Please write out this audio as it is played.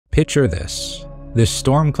Picture this. This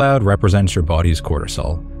storm cloud represents your body's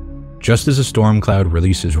cortisol. Just as a storm cloud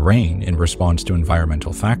releases rain in response to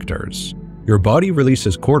environmental factors, your body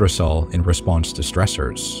releases cortisol in response to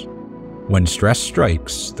stressors. When stress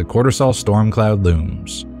strikes, the cortisol storm cloud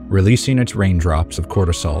looms, releasing its raindrops of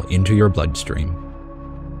cortisol into your bloodstream.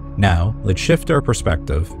 Now, let's shift our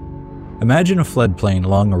perspective. Imagine a floodplain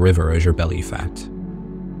along a river as your belly fat.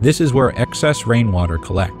 This is where excess rainwater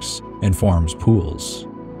collects and forms pools.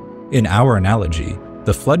 In our analogy,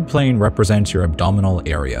 the floodplain represents your abdominal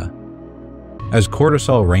area. As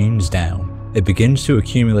cortisol rains down, it begins to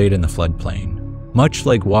accumulate in the floodplain, much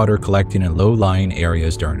like water collecting in low-lying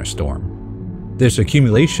areas during a storm. This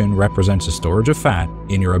accumulation represents a storage of fat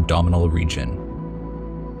in your abdominal region.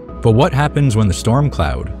 But what happens when the storm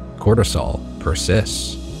cloud, cortisol,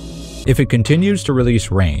 persists? If it continues to release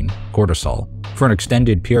rain, cortisol, for an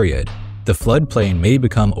extended period, the floodplain may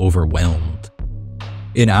become overwhelmed.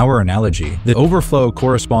 In our analogy, the overflow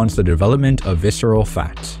corresponds to the development of visceral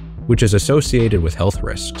fat, which is associated with health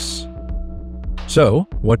risks. So,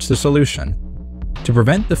 what's the solution? To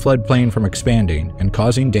prevent the floodplain from expanding and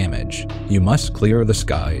causing damage, you must clear the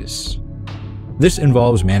skies. This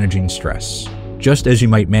involves managing stress, just as you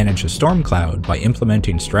might manage a storm cloud by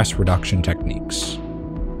implementing stress reduction techniques.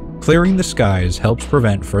 Clearing the skies helps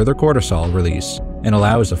prevent further cortisol release and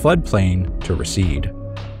allows the floodplain to recede.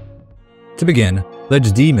 To begin,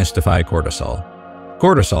 let's demystify cortisol.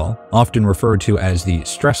 Cortisol, often referred to as the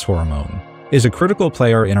stress hormone, is a critical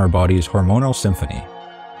player in our body's hormonal symphony.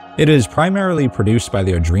 It is primarily produced by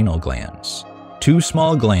the adrenal glands, two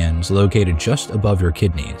small glands located just above your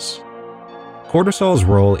kidneys. Cortisol's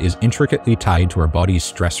role is intricately tied to our body's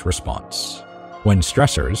stress response. When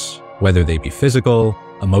stressors, whether they be physical,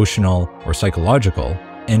 emotional, or psychological,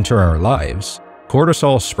 enter our lives,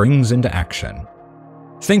 cortisol springs into action.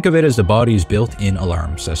 Think of it as the body's built-in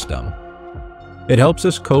alarm system. It helps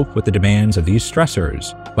us cope with the demands of these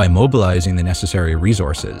stressors by mobilizing the necessary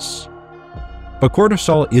resources. But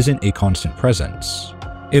cortisol isn't a constant presence.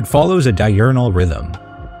 It follows a diurnal rhythm.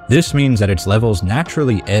 This means that its levels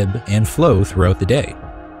naturally ebb and flow throughout the day.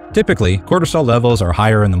 Typically, cortisol levels are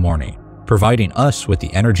higher in the morning, providing us with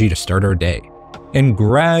the energy to start our day, and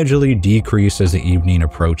gradually decrease as the evening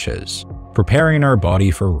approaches, preparing our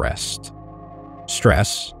body for rest.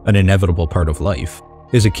 Stress, an inevitable part of life,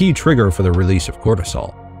 is a key trigger for the release of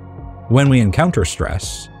cortisol. When we encounter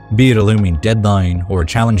stress, be it a looming deadline or a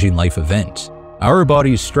challenging life event, our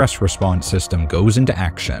body's stress response system goes into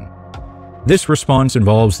action. This response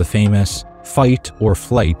involves the famous fight or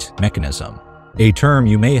flight mechanism, a term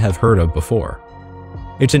you may have heard of before.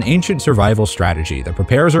 It's an ancient survival strategy that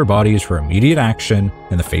prepares our bodies for immediate action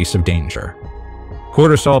in the face of danger.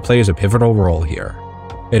 Cortisol plays a pivotal role here.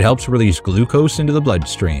 It helps release glucose into the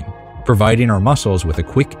bloodstream, providing our muscles with a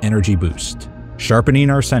quick energy boost, sharpening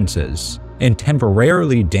our senses, and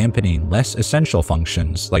temporarily dampening less essential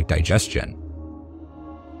functions like digestion.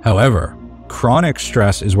 However, chronic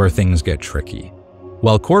stress is where things get tricky.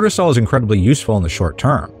 While cortisol is incredibly useful in the short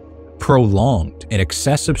term, prolonged and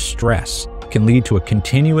excessive stress can lead to a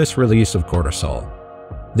continuous release of cortisol.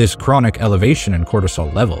 This chronic elevation in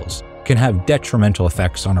cortisol levels can have detrimental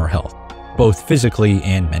effects on our health, both physically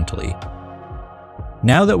and mentally.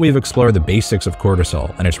 Now that we've explored the basics of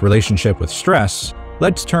cortisol and its relationship with stress,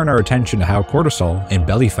 let's turn our attention to how cortisol and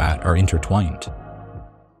belly fat are intertwined.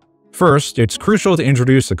 First, it's crucial to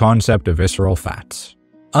introduce the concept of visceral fat.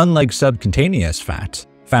 Unlike subcutaneous fat,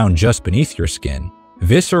 found just beneath your skin,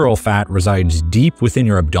 visceral fat resides deep within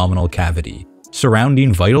your abdominal cavity,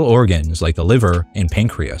 surrounding vital organs like the liver and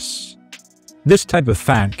pancreas. This type of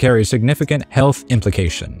fat carries significant health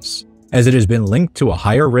implications, as it has been linked to a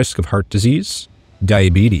higher risk of heart disease,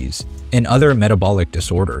 diabetes, and other metabolic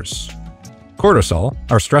disorders. Cortisol,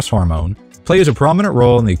 our stress hormone, plays a prominent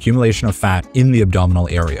role in the accumulation of fat in the abdominal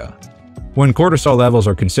area. When cortisol levels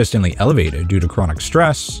are consistently elevated due to chronic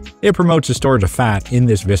stress, it promotes the storage of fat in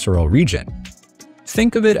this visceral region.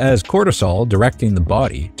 Think of it as cortisol directing the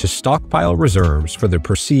body to stockpile reserves for the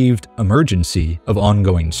perceived emergency of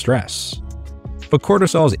ongoing stress. But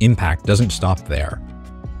cortisol's impact doesn't stop there.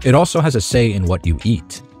 It also has a say in what you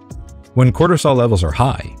eat. When cortisol levels are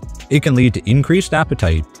high, it can lead to increased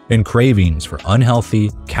appetite and cravings for unhealthy,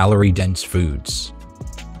 calorie-dense foods.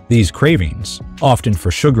 These cravings, often for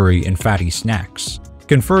sugary and fatty snacks,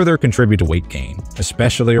 can further contribute to weight gain,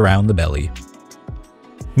 especially around the belly.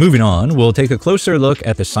 Moving on, we'll take a closer look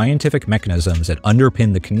at the scientific mechanisms that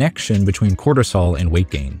underpin the connection between cortisol and weight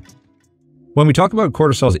gain. When we talk about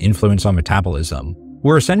cortisol's influence on metabolism,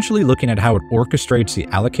 we're essentially looking at how it orchestrates the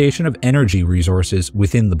allocation of energy resources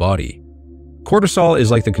within the body. Cortisol is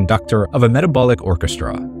like the conductor of a metabolic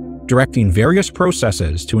orchestra, directing various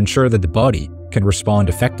processes to ensure that the body can respond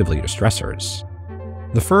effectively to stressors.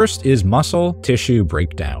 The first is muscle tissue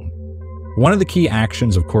breakdown. One of the key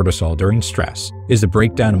actions of cortisol during stress is the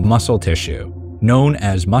breakdown of muscle tissue, known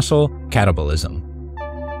as muscle catabolism.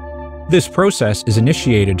 This process is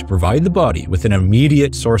initiated to provide the body with an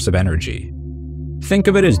immediate source of energy. Think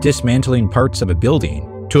of it as dismantling parts of a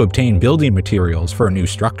building to obtain building materials for a new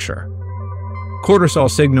structure. Cortisol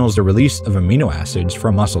signals the release of amino acids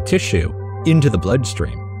from muscle tissue into the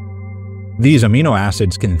bloodstream. These amino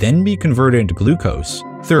acids can then be converted into glucose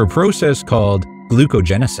through a process called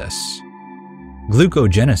glucogenesis.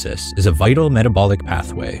 Glucogenesis is a vital metabolic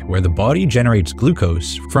pathway where the body generates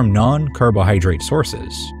glucose from non-carbohydrate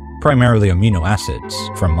sources, primarily amino acids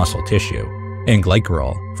from muscle tissue, and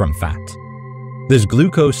glycerol from fat. This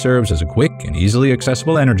glucose serves as a quick and easily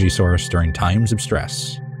accessible energy source during times of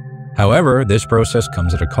stress. However, this process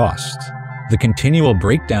comes at a cost. The continual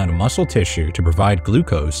breakdown of muscle tissue to provide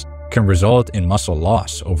glucose can result in muscle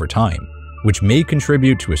loss over time, which may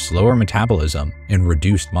contribute to a slower metabolism and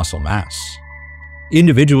reduced muscle mass.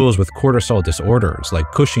 Individuals with cortisol disorders like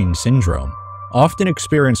Cushing's syndrome often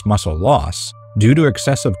experience muscle loss due to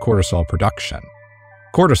excessive cortisol production.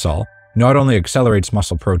 Cortisol not only accelerates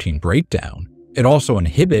muscle protein breakdown, it also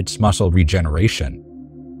inhibits muscle regeneration.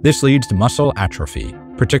 This leads to muscle atrophy,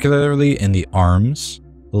 particularly in the arms,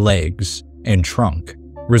 legs, and trunk,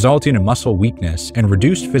 resulting in muscle weakness and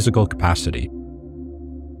reduced physical capacity.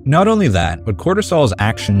 Not only that, but cortisol's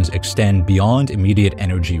actions extend beyond immediate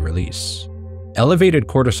energy release. Elevated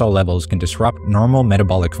cortisol levels can disrupt normal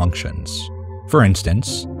metabolic functions. For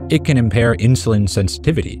instance, it can impair insulin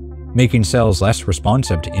sensitivity, making cells less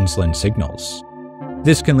responsive to insulin signals.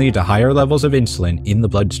 This can lead to higher levels of insulin in the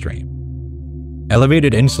bloodstream.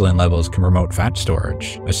 Elevated insulin levels can promote fat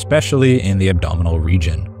storage, especially in the abdominal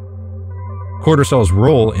region. Cortisol's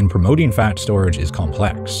role in promoting fat storage is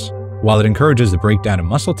complex. While it encourages the breakdown of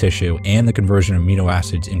muscle tissue and the conversion of amino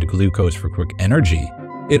acids into glucose for quick energy,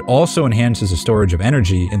 it also enhances the storage of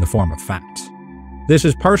energy in the form of fat. This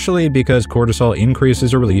is partially because cortisol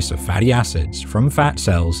increases the release of fatty acids from fat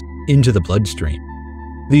cells into the bloodstream.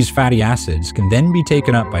 These fatty acids can then be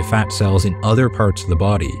taken up by fat cells in other parts of the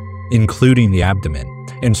body, including the abdomen,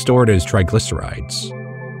 and stored as triglycerides.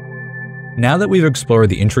 Now that we've explored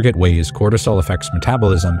the intricate ways cortisol affects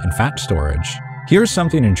metabolism and fat storage, here's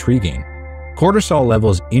something intriguing. Cortisol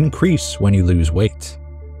levels increase when you lose weight.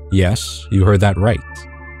 Yes, you heard that right.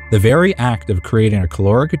 The very act of creating a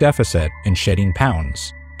caloric deficit and shedding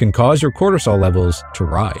pounds can cause your cortisol levels to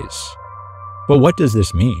rise. But what does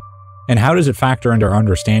this mean? And how does it factor into our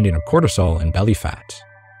understanding of cortisol and belly fat?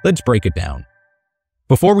 Let's break it down.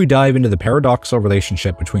 Before we dive into the paradoxical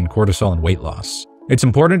relationship between cortisol and weight loss, it's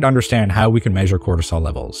important to understand how we can measure cortisol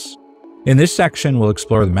levels. In this section, we'll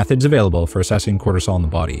explore the methods available for assessing cortisol in the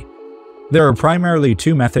body. There are primarily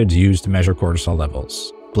two methods used to measure cortisol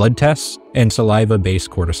levels: blood tests and saliva-based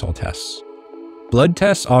cortisol tests. Blood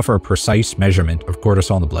tests offer a precise measurement of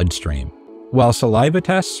cortisol in the bloodstream, while saliva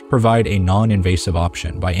tests provide a non-invasive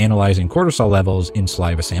option by analyzing cortisol levels in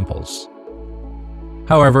saliva samples.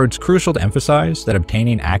 However, it's crucial to emphasize that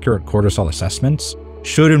obtaining accurate cortisol assessments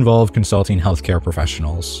should involve consulting healthcare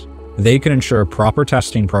professionals. They can ensure proper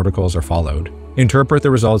testing protocols are followed, interpret the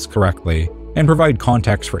results correctly, and provide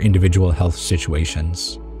context for individual health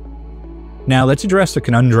situations. Now let's address the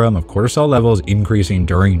conundrum of cortisol levels increasing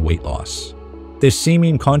during weight loss. This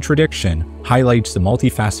seeming contradiction highlights the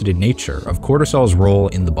multifaceted nature of cortisol's role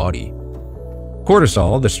in the body.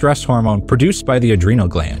 Cortisol, the stress hormone produced by the adrenal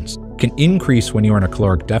glands, can increase when you are in a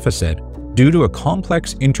caloric deficit due to a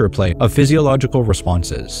complex interplay of physiological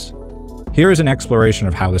responses. Here is an exploration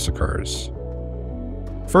of how this occurs.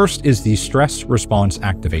 First is the stress response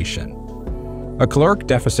activation. A caloric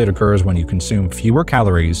deficit occurs when you consume fewer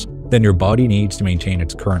calories than your body needs to maintain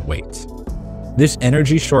its current weight. This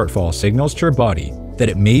energy shortfall signals to your body that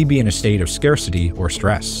it may be in a state of scarcity or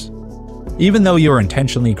stress. Even though you are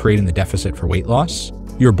intentionally creating the deficit for weight loss,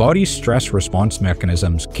 your body's stress response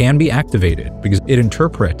mechanisms can be activated because it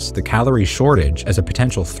interprets the calorie shortage as a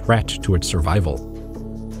potential threat to its survival.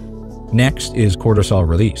 Next is cortisol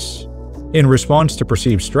release. In response to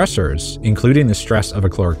perceived stressors, including the stress of a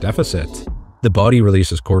caloric deficit, the body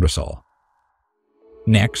releases cortisol.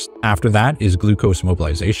 Next, after that, is glucose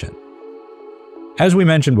mobilization. As we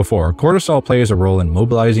mentioned before, cortisol plays a role in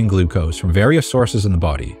mobilizing glucose from various sources in the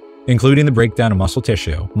body, including the breakdown of muscle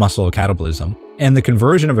tissue, muscle catabolism, and the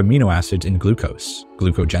conversion of amino acids into glucose,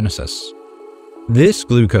 glucogenesis. This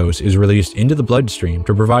glucose is released into the bloodstream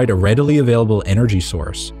to provide a readily available energy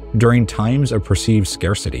source during times of perceived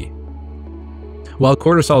scarcity. While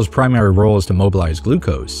cortisol's primary role is to mobilize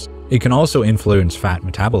glucose, It can also influence fat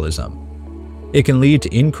metabolism. It can lead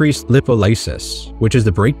to increased lipolysis, which is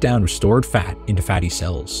the breakdown of stored fat into fatty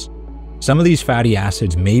cells. Some of these fatty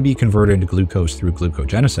acids may be converted into glucose through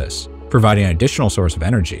glucogenesis, providing an additional source of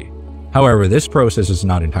energy. However, this process is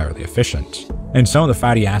not entirely efficient, and some of the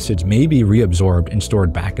fatty acids may be reabsorbed and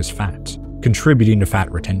stored back as fat, contributing to fat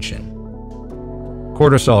retention.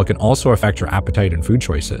 Cortisol can also affect your appetite and food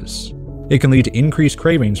choices. It can lead to increased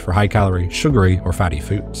cravings for high-calorie, sugary, or fatty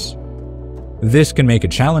foods. This can make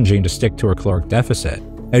it challenging to stick to a caloric deficit,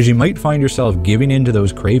 as you might find yourself giving in to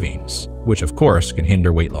those cravings, which of course can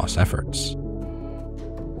hinder weight loss efforts.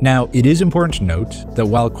 Now, it is important to note that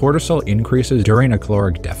while cortisol increases during a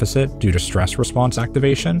caloric deficit due to stress response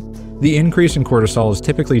activation, the increase in cortisol is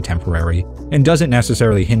typically temporary and doesn't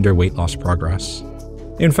necessarily hinder weight loss progress.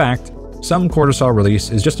 In fact, some cortisol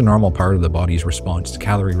release is just a normal part of the body's response to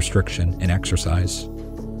calorie restriction and exercise.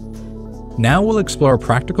 Now we'll explore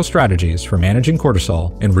practical strategies for managing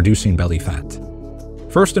cortisol and reducing belly fat.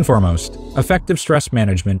 First and foremost, effective stress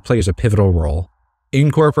management plays a pivotal role.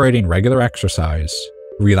 Incorporating regular exercise,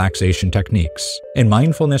 relaxation techniques, and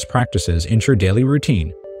mindfulness practices into your daily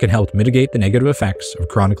routine can help mitigate the negative effects of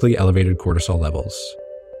chronically elevated cortisol levels.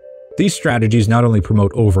 These strategies not only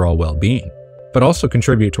promote overall well-being, but also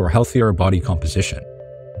contribute to a healthier body composition.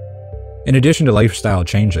 In addition to lifestyle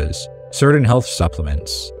changes, certain health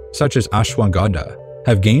supplements, such as ashwagandha,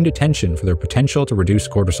 have gained attention for their potential to reduce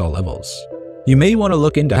cortisol levels. You may want to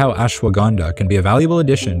look into how ashwagandha can be a valuable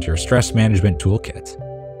addition to your stress management toolkit.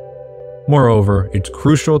 Moreover, it's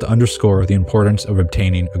crucial to underscore the importance of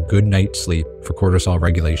obtaining a good night's sleep for cortisol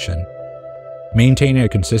regulation. Maintaining a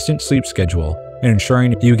consistent sleep schedule and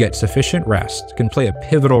ensuring you get sufficient rest can play a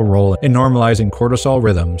pivotal role in normalizing cortisol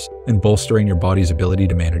rhythms and bolstering your body's ability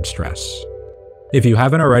to manage stress. If you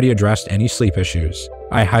haven't already addressed any sleep issues,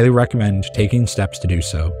 I highly recommend taking steps to do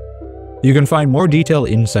so. You can find more detailed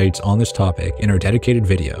insights on this topic in our dedicated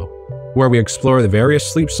video, where we explore the various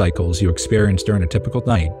sleep cycles you experience during a typical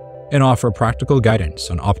night and offer practical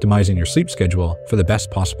guidance on optimizing your sleep schedule for the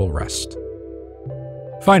best possible rest.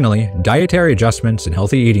 Finally, dietary adjustments and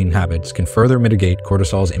healthy eating habits can further mitigate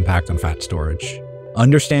cortisol's impact on fat storage.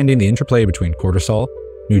 Understanding the interplay between cortisol,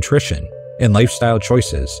 nutrition, and lifestyle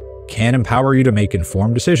choices can empower you to make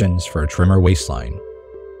informed decisions for a trimmer waistline.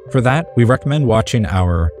 For that, we recommend watching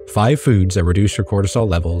our 5 Foods That Reduce Your Cortisol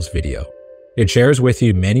Levels video. It shares with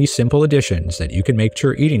you many simple additions that you can make to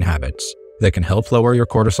your eating habits that can help lower your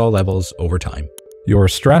cortisol levels over time. Your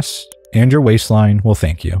stress and your waistline will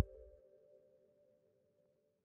thank you.